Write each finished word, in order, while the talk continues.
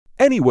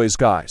Anyways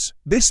guys,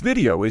 this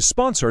video is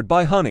sponsored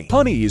by Honey.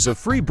 Honey is a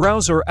free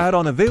browser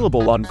add-on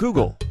available on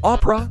Google,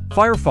 Opera,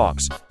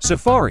 Firefox,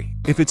 Safari.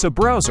 If it's a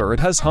browser, it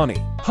has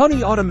Honey.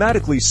 Honey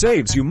automatically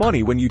saves you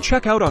money when you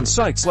check out on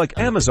sites like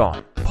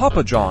Amazon,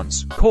 Papa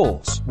John's,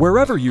 Kohl's.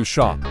 Wherever you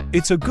shop,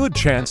 it's a good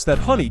chance that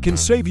Honey can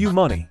save you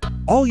money.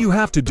 All you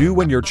have to do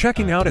when you're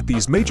checking out at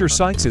these major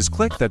sites is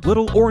click that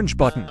little orange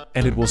button,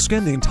 and it will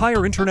scan the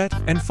entire internet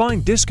and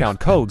find discount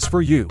codes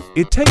for you.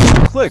 It takes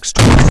 2 clicks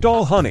to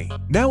install Honey.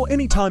 Now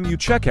anytime you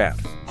check out,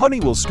 Honey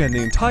will scan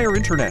the entire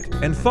internet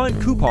and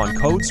find coupon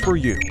codes for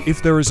you.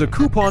 If there is a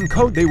coupon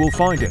code, they will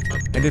find it.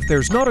 And if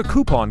there's not a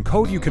coupon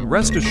code, you can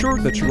rest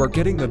assured that you are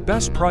getting the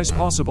best price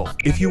possible.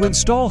 If you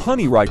install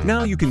Honey right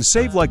now, you can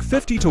save like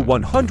 $50 to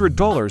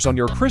 $100 on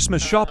your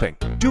Christmas shopping,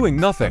 doing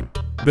nothing.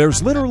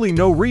 There's literally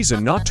no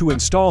reason not to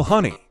install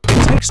Honey.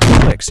 It takes 2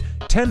 clicks,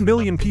 10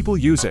 million people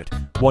use it,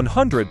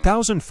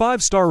 100,000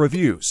 5-star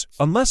reviews.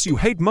 Unless you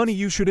hate money,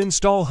 you should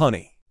install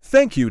Honey.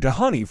 Thank you to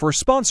Honey for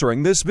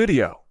sponsoring this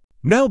video.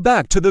 Now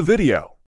back to the video.